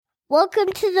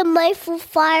Welcome to the Mindful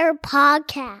Fire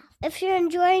podcast. If you're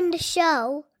enjoying the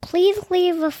show, please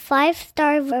leave a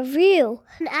 5-star review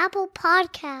on Apple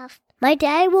Podcast. My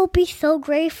dad will be so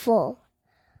grateful.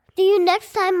 See you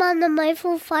next time on the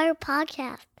Mindful Fire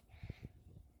podcast.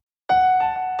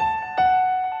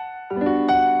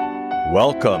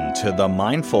 Welcome to the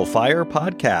Mindful Fire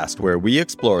podcast, where we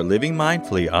explore living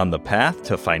mindfully on the path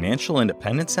to financial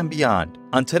independence and beyond.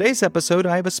 On today's episode,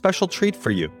 I have a special treat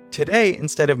for you. Today,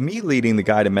 instead of me leading the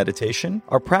guided meditation,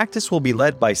 our practice will be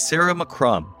led by Sarah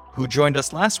McCrum, who joined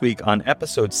us last week on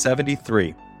episode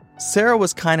 73. Sarah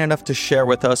was kind enough to share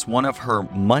with us one of her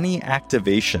money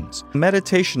activations, a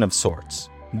meditation of sorts.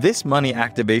 This money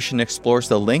activation explores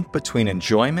the link between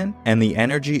enjoyment and the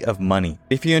energy of money.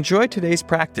 If you enjoyed today's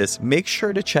practice, make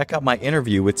sure to check out my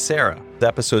interview with Sarah,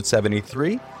 episode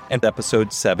 73 and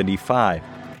episode 75.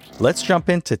 Let's jump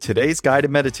into today's guided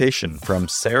meditation from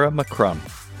Sarah McCrum.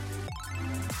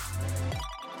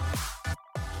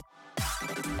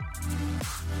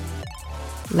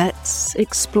 Let's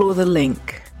explore the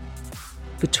link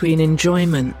between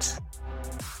enjoyment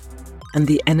and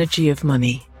the energy of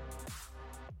money.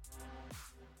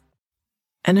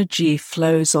 Energy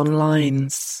flows on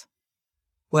lines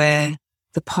where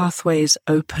the pathway is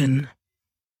open,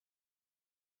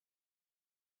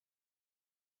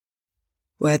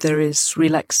 where there is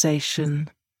relaxation,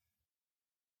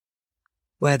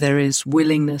 where there is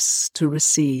willingness to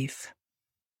receive,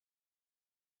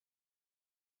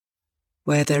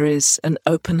 where there is an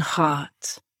open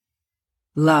heart,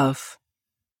 love,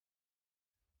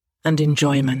 and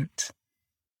enjoyment.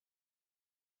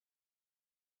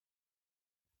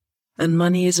 And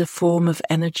money is a form of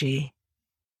energy.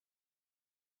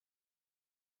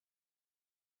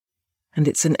 And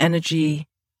it's an energy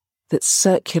that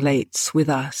circulates with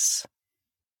us.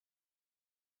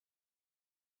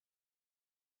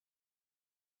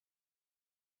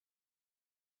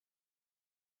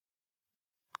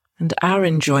 And our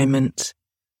enjoyment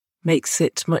makes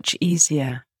it much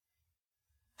easier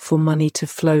for money to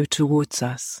flow towards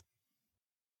us.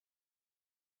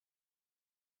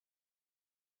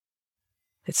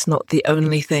 It's not the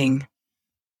only thing.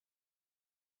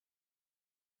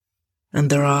 And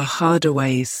there are harder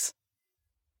ways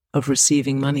of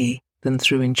receiving money than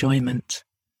through enjoyment.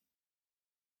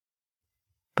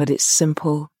 But it's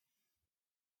simple.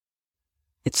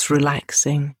 It's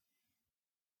relaxing.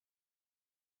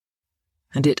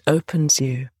 And it opens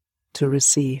you to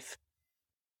receive.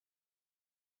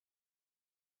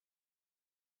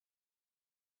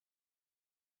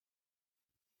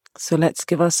 So let's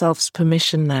give ourselves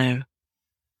permission now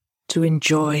to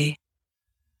enjoy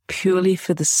purely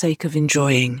for the sake of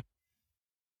enjoying.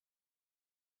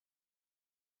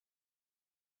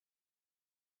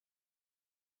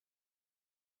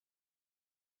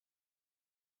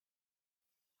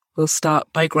 We'll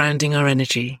start by grounding our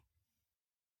energy.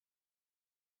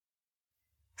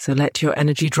 So let your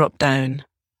energy drop down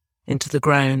into the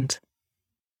ground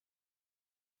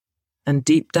and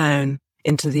deep down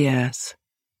into the earth.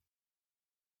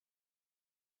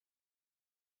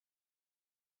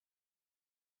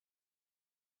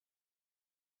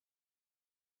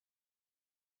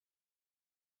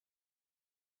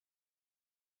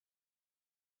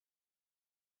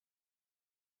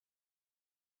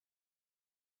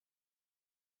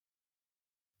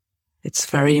 It's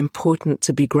very important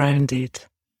to be grounded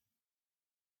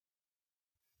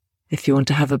if you want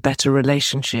to have a better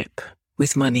relationship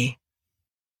with money.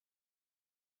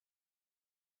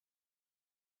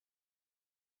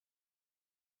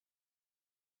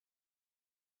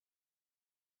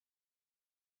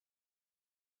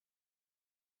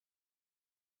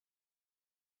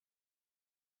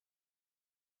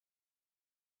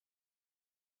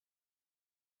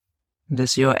 And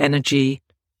as your energy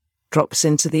drops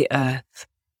into the earth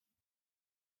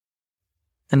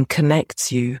and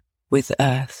connects you with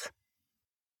earth,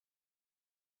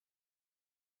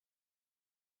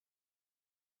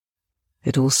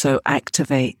 it also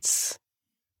activates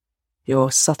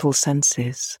your subtle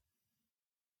senses.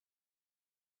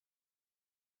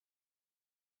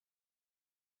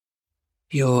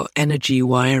 Your energy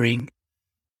wiring.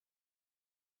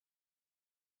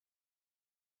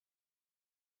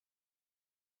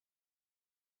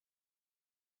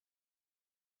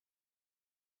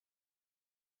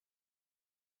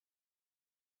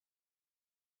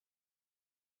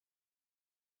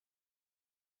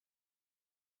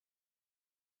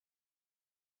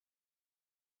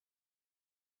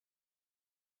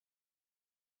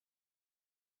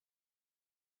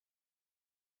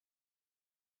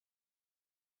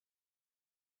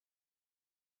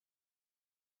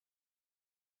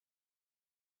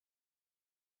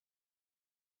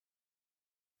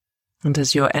 And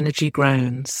as your energy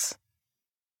grows,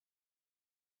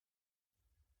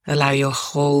 allow your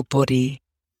whole body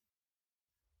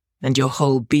and your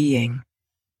whole being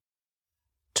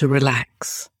to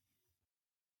relax.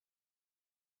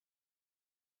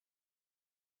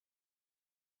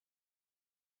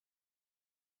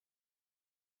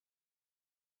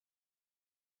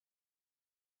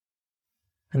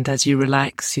 And as you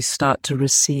relax, you start to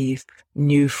receive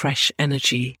new, fresh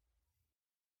energy.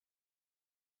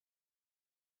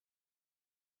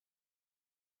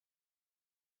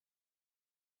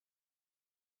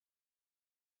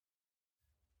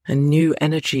 And new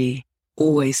energy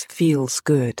always feels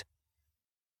good.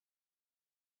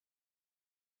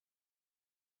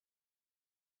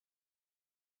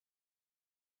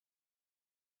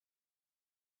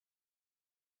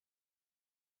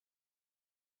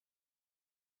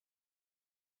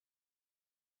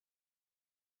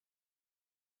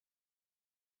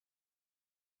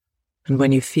 And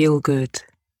when you feel good,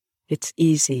 it's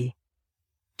easy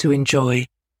to enjoy.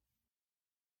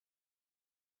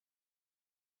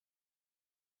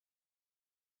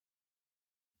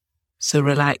 So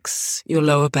relax your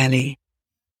lower belly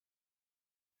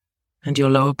and your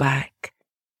lower back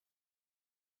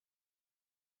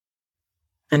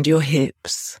and your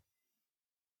hips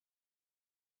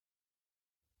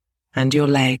and your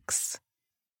legs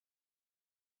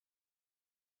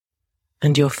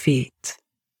and your feet.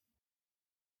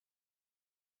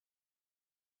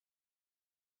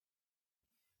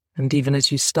 And even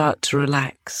as you start to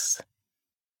relax,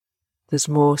 there's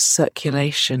more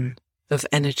circulation of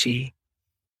energy,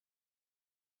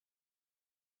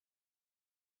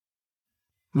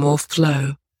 more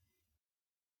flow.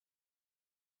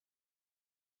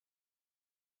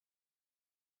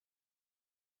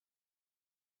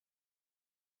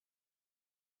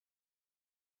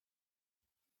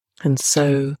 And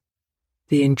so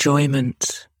the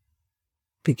enjoyment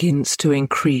begins to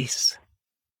increase.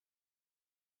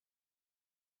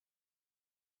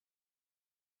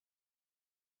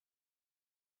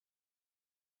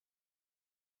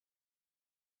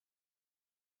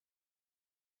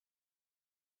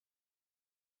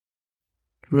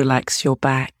 Relax your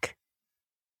back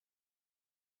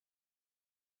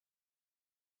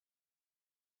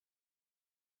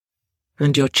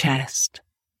and your chest,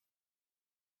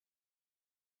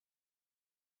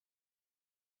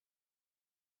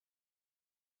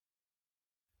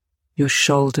 your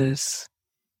shoulders,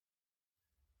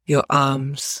 your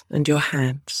arms and your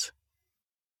hands.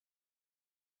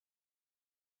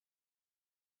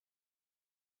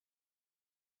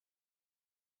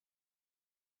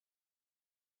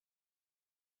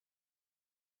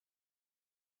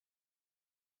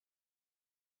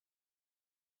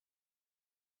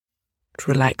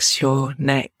 Relax your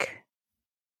neck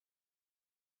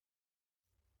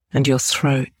and your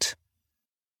throat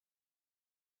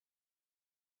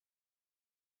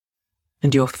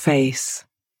and your face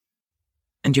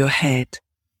and your head.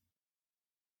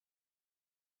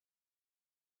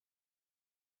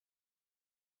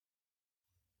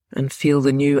 And feel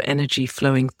the new energy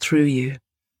flowing through you.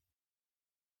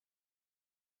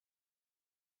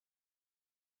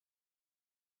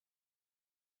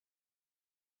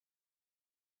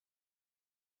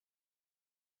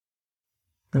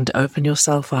 And open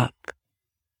yourself up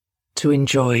to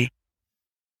enjoy.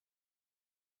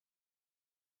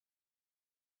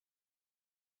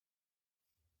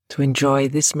 To enjoy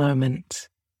this moment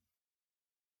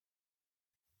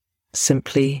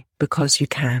simply because you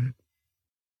can.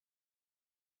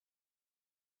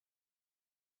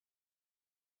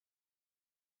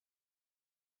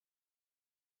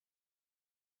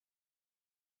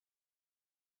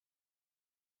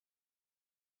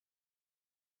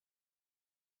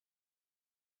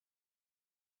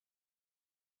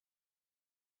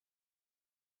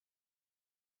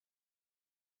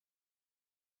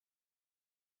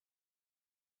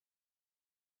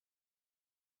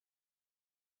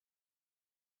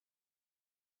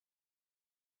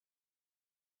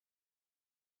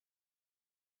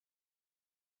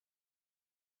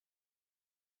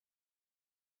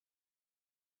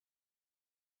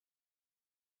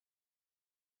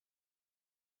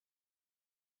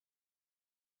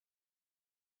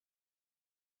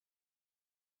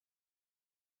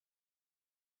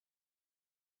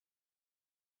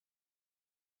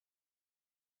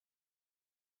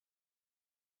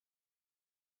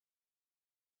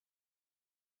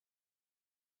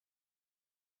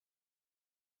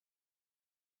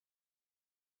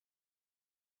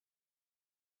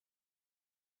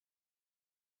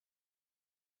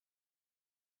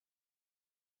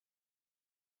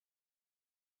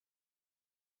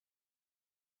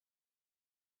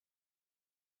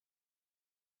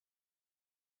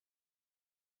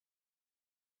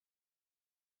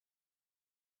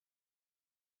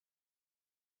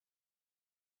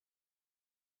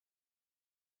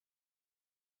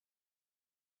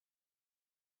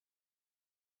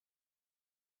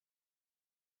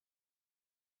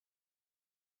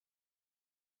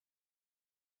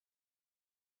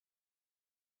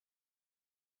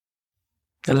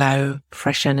 Allow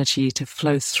fresh energy to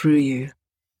flow through you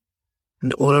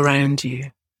and all around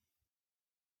you.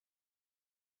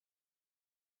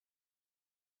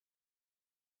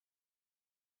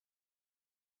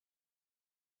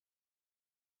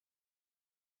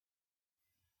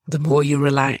 The more you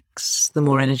relax, the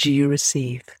more energy you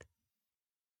receive,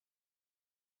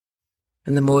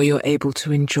 and the more you're able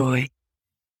to enjoy.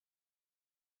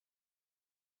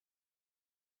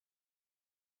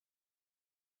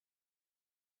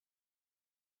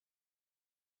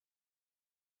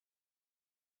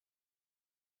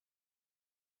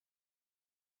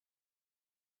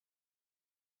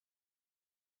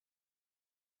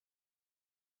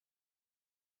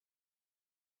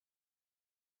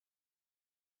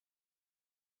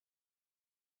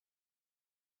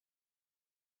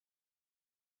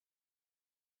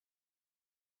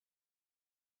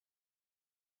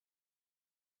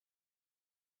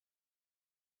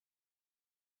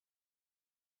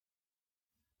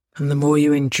 And the more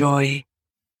you enjoy,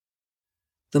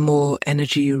 the more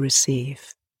energy you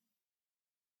receive.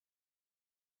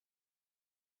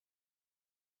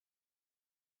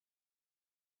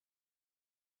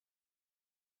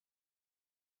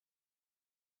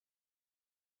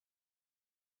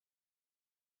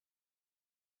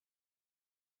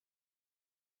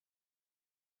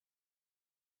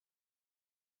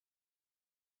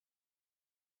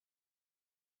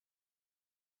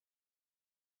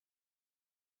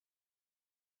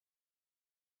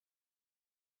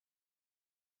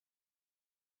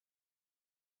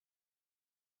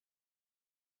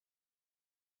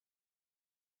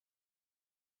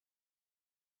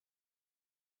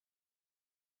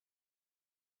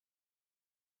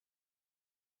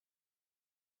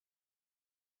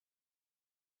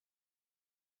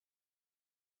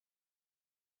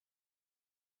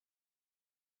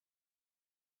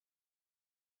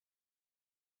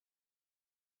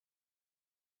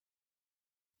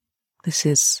 This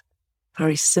is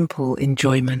very simple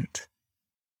enjoyment.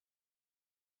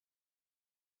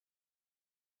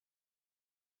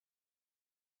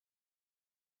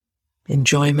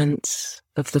 Enjoyment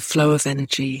of the flow of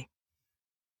energy.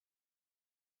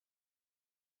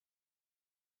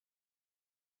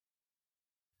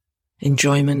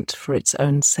 Enjoyment for its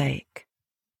own sake.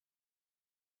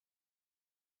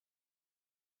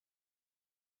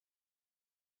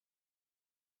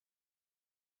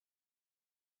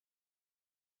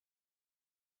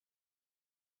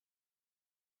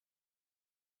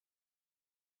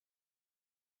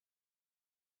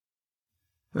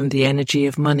 And the energy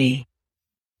of money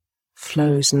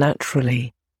flows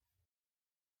naturally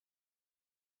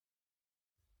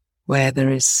where there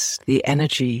is the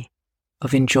energy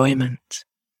of enjoyment.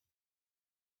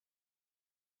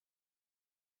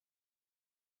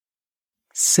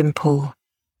 Simple,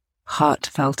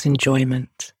 heartfelt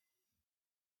enjoyment.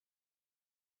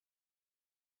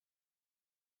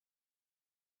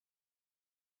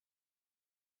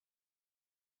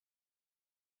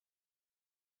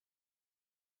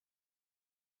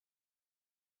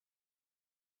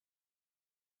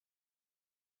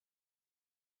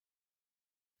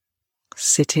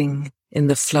 Sitting in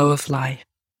the flow of life.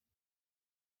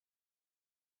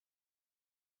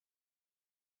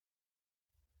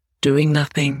 Doing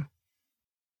nothing.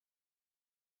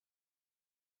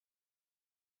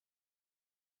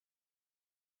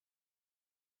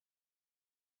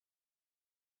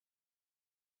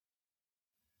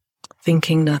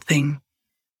 Thinking nothing.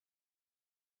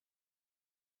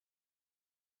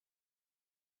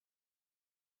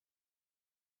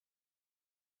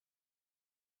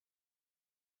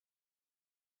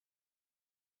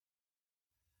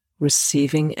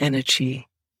 Receiving energy.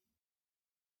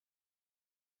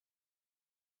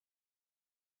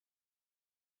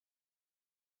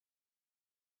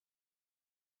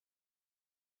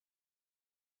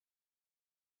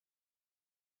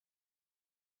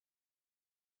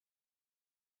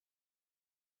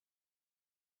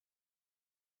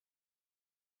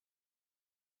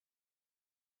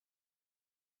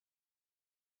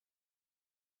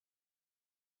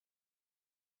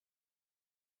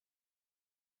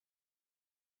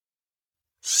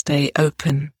 Stay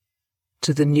open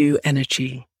to the new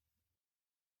energy.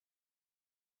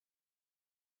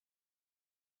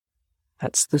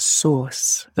 That's the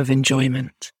source of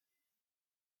enjoyment.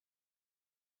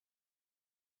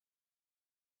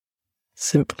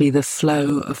 Simply the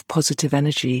flow of positive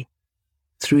energy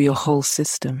through your whole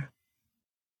system.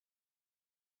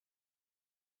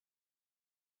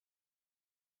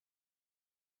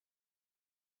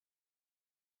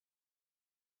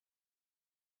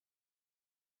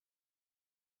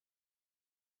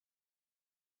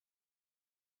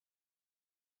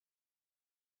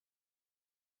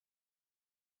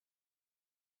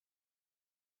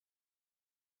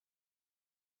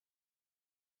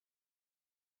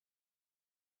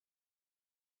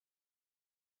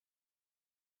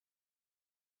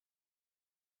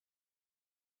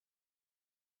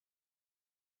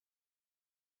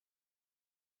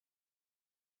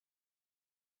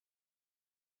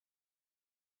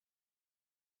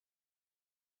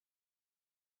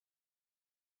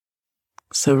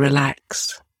 So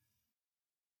relax.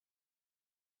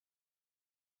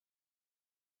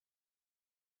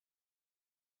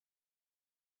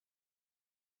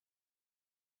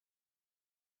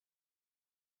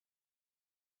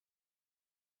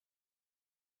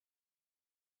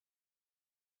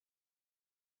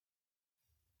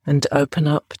 And open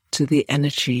up to the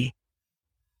energy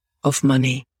of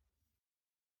money.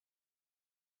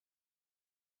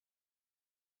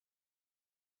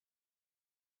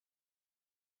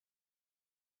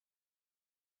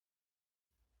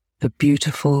 The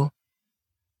beautiful,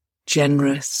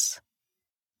 generous,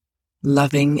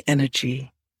 loving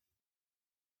energy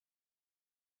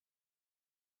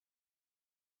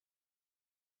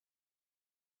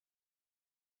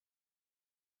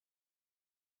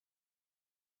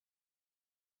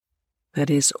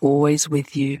that is always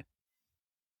with you,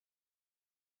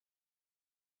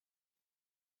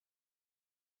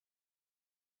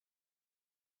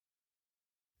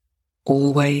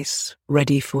 always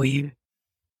ready for you.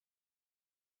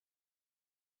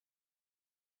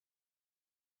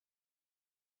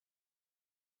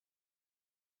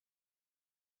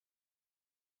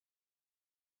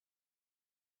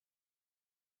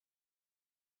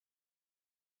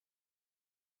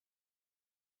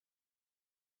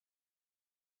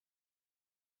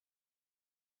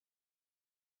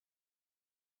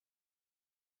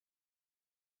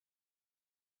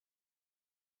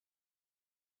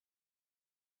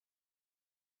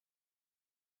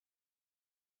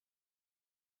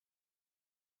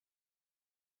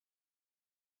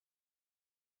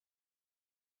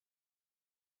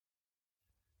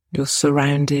 You're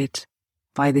surrounded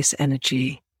by this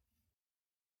energy,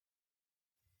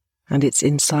 and it's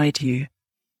inside you.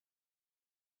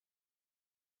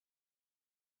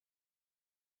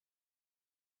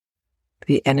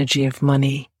 The energy of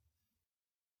money,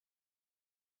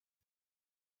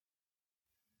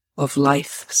 of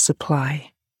life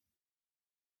supply.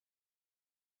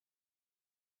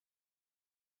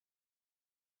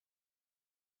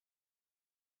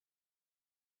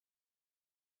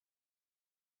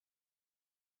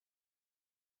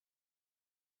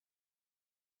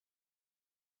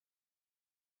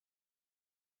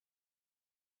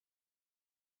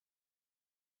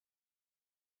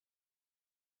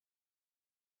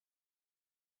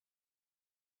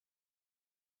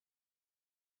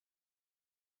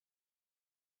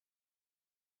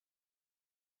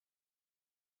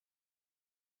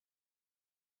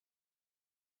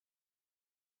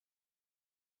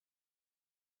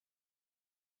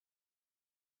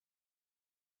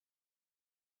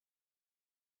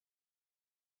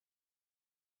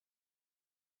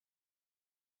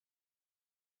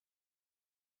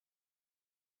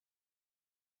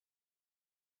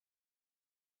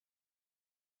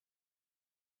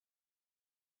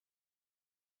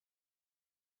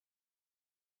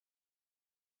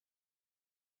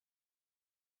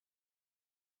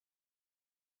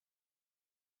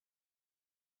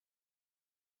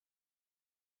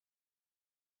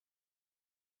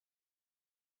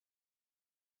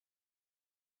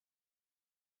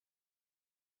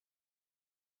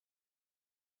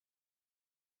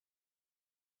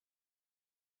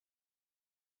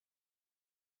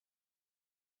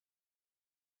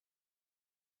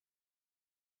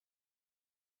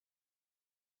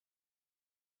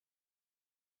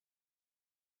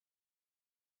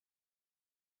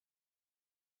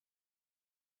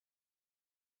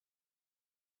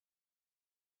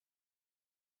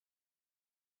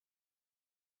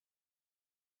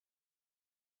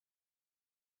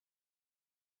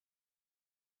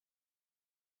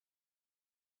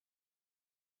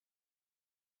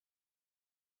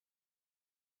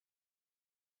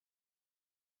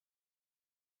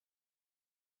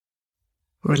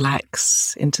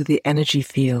 Relax into the energy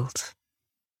field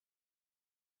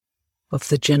of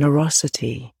the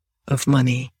generosity of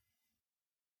money,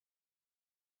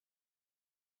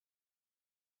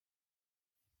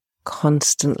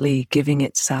 constantly giving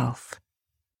itself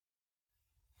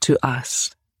to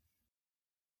us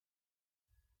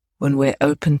when we're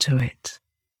open to it,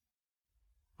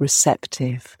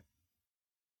 receptive,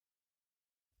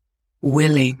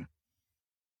 willing,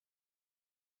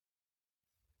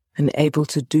 and able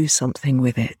to do something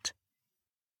with it.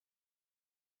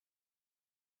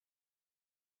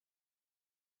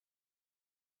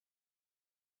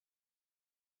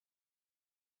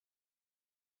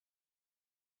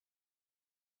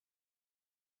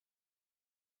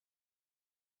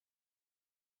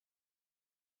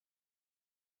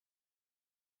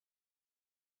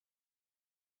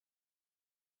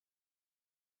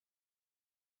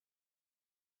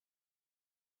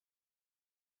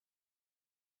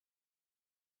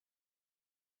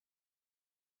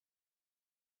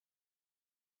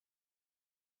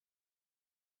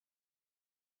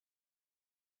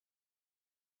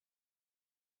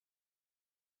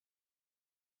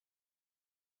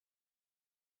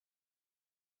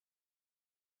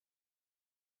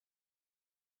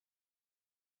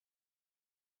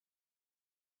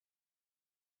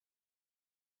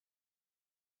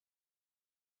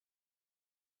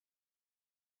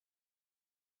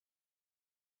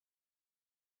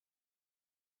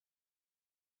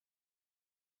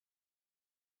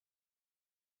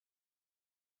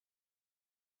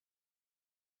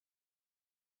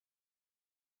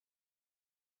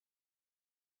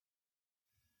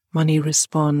 Money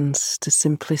responds to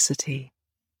simplicity,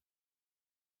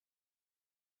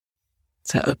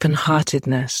 to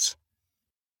open-heartedness,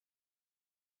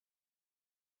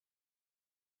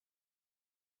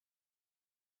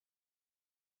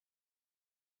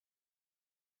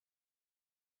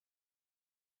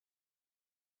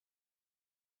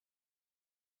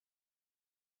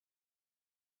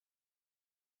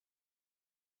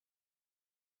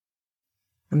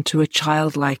 and to a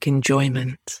childlike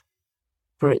enjoyment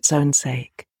for its own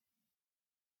sake.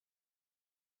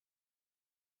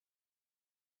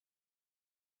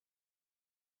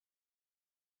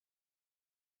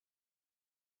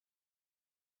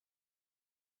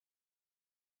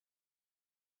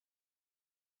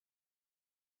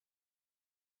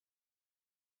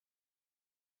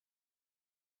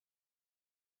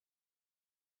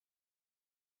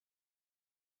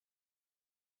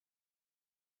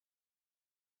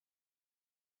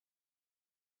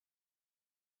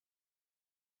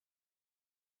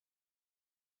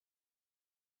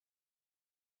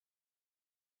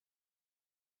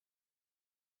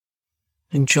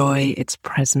 Enjoy its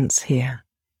presence here.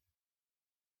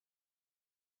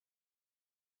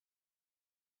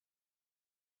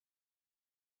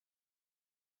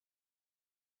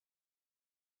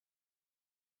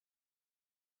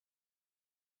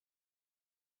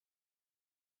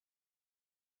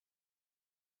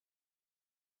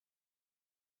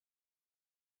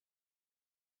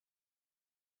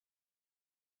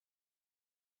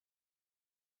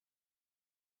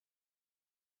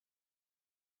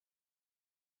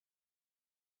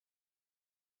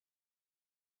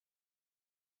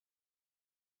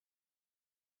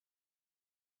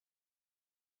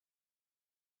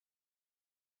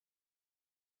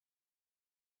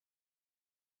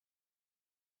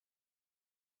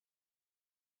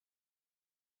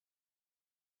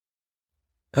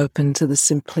 Open to the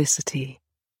simplicity,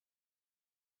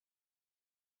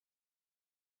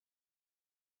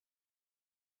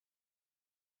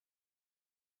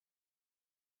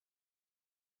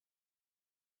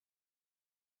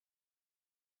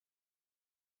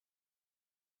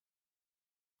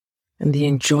 and the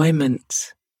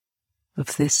enjoyment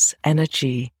of this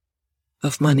energy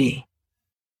of money.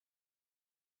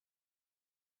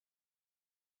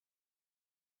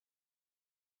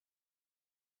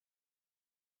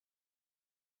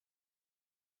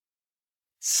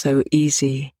 So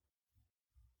easy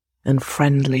and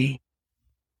friendly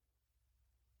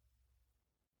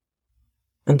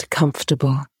and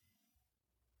comfortable.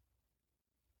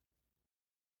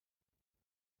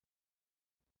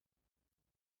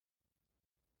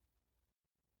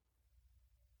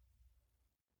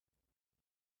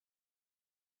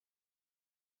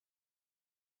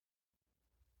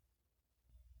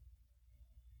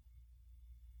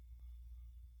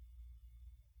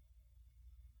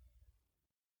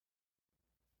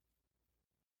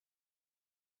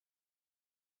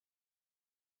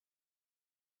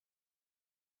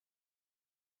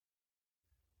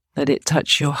 Let it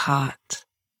touch your heart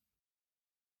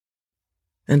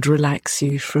and relax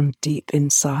you from deep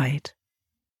inside.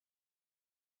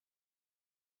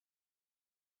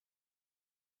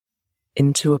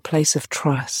 Into a place of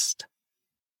trust.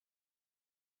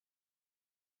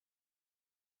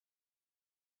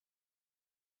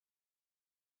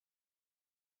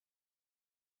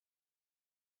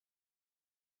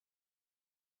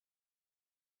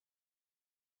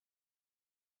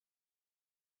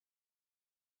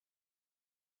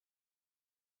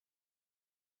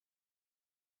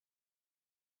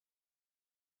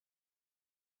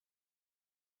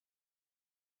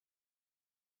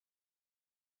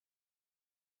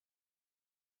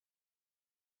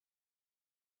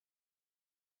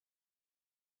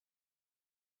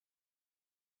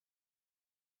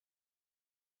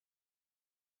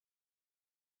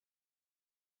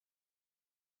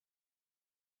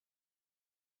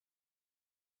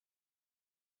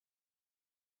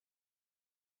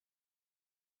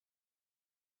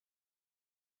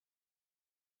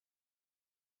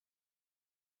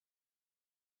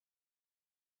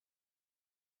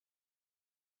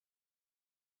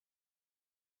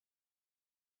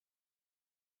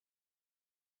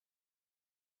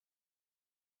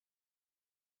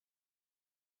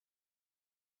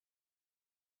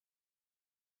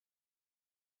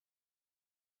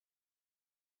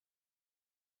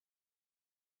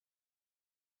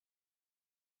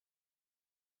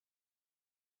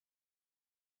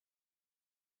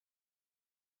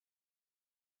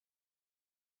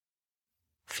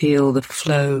 Feel the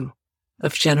flow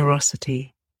of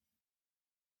generosity.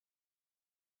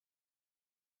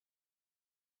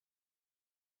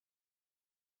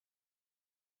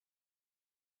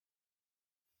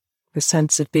 the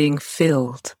sense of being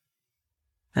filled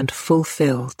and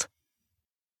fulfilled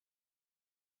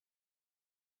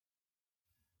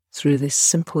through this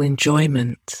simple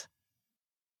enjoyment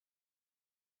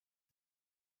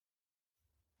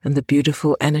and the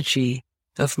beautiful energy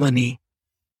of money.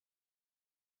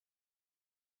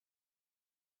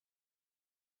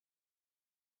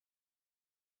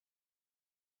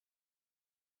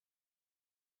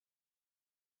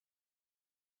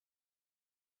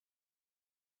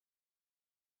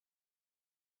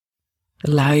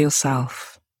 Allow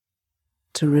yourself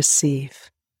to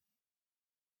receive.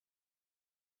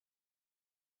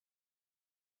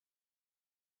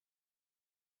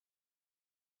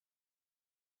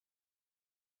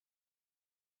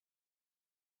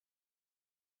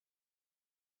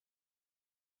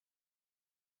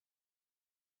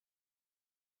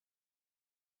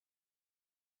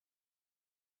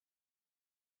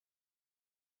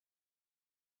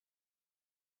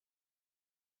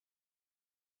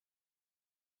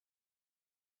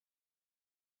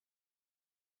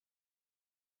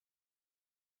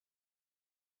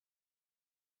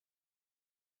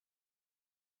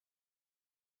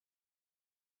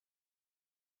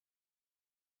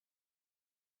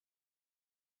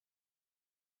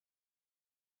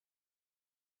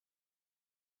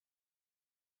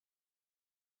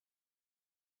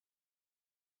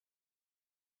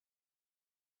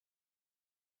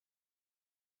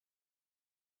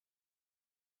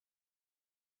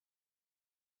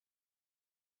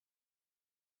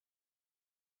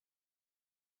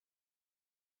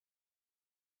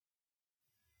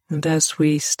 And as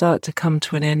we start to come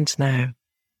to an end now,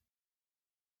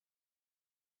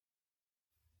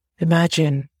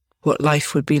 imagine what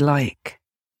life would be like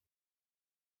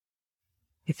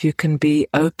if you can be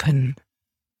open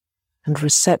and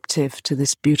receptive to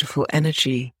this beautiful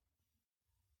energy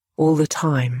all the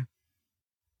time,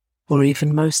 or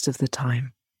even most of the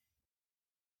time.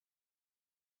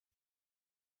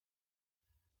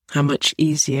 How much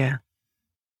easier,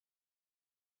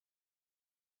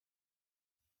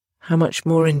 how much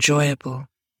more enjoyable,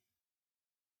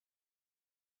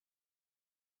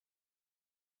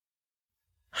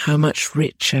 how much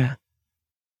richer,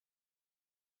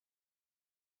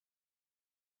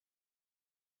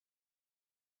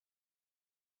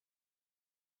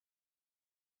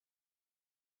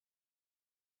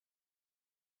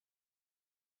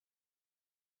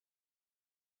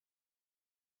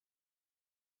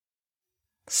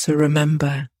 so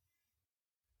remember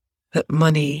that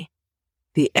money,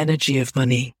 the energy of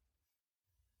money,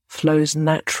 flows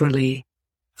naturally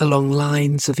along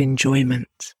lines of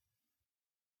enjoyment.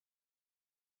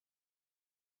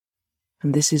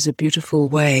 And this is a beautiful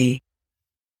way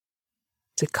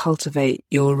to cultivate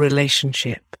your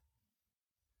relationship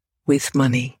with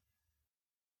money.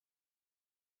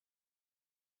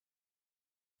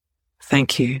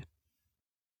 Thank you.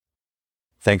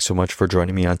 Thanks so much for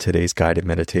joining me on today's guided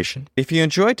meditation. If you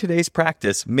enjoyed today's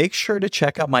practice, make sure to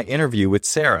check out my interview with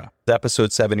Sarah,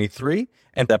 episode 73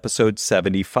 and episode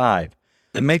 75.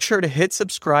 And make sure to hit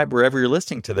subscribe wherever you're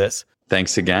listening to this.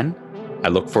 Thanks again. I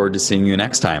look forward to seeing you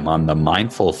next time on the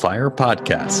Mindful Fire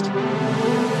Podcast.